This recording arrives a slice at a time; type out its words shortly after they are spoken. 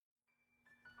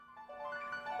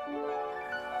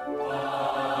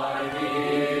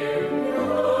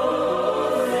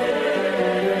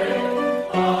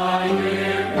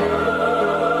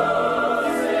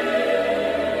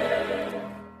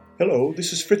Hello,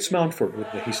 this is Fritz Mountford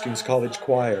with the Hastings College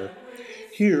Choir.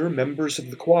 Here, members of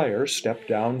the choir step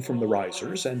down from the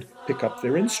risers and pick up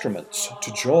their instruments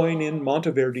to join in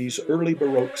Monteverdi's early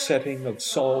Baroque setting of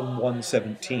Psalm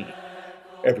 117.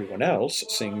 Everyone else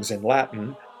sings in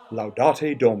Latin,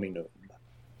 Laudate Dominum.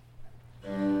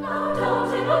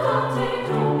 Laudate, laudate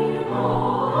Dominum,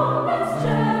 omnes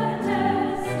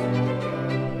gentes.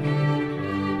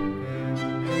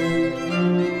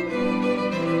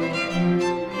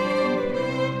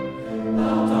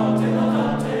 Laudate,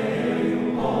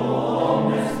 laudate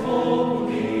omnes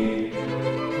populi.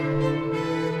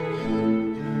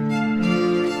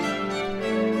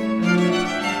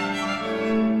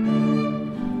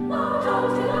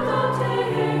 Laudate,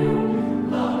 laudate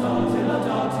laudate,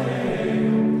 laudate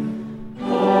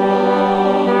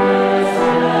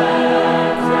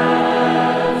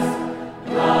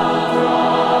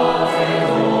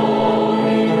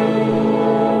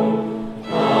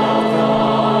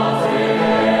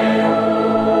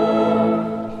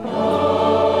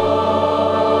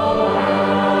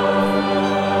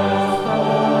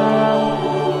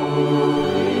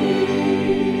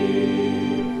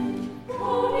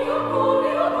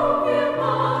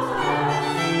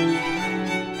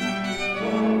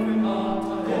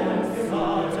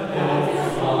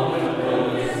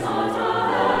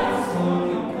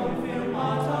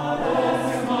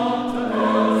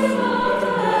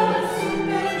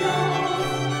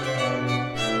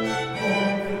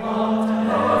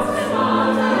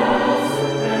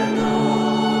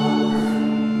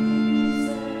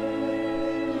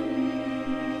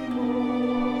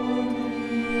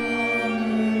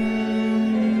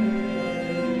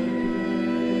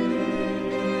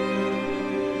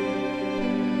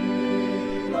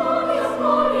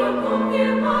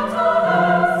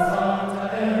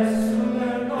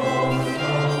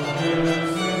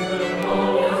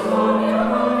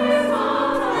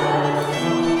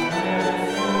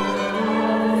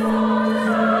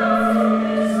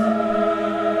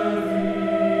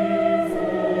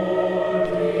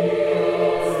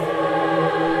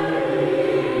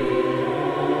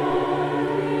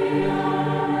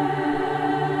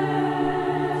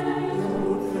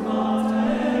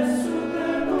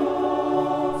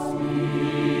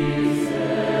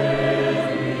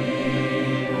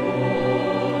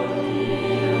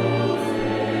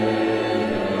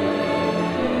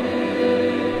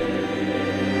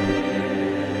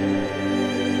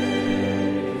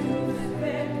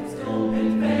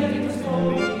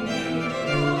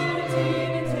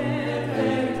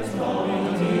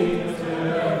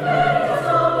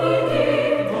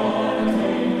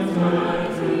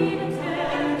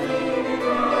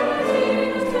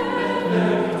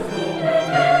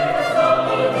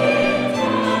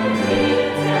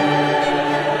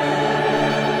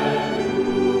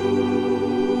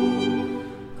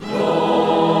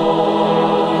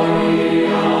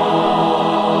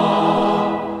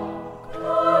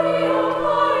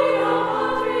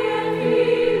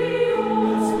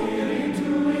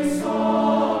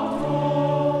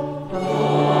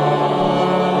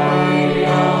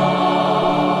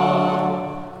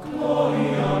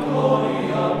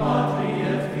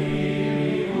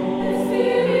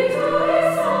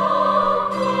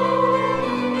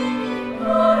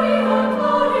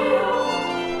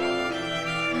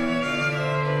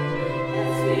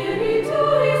Spirit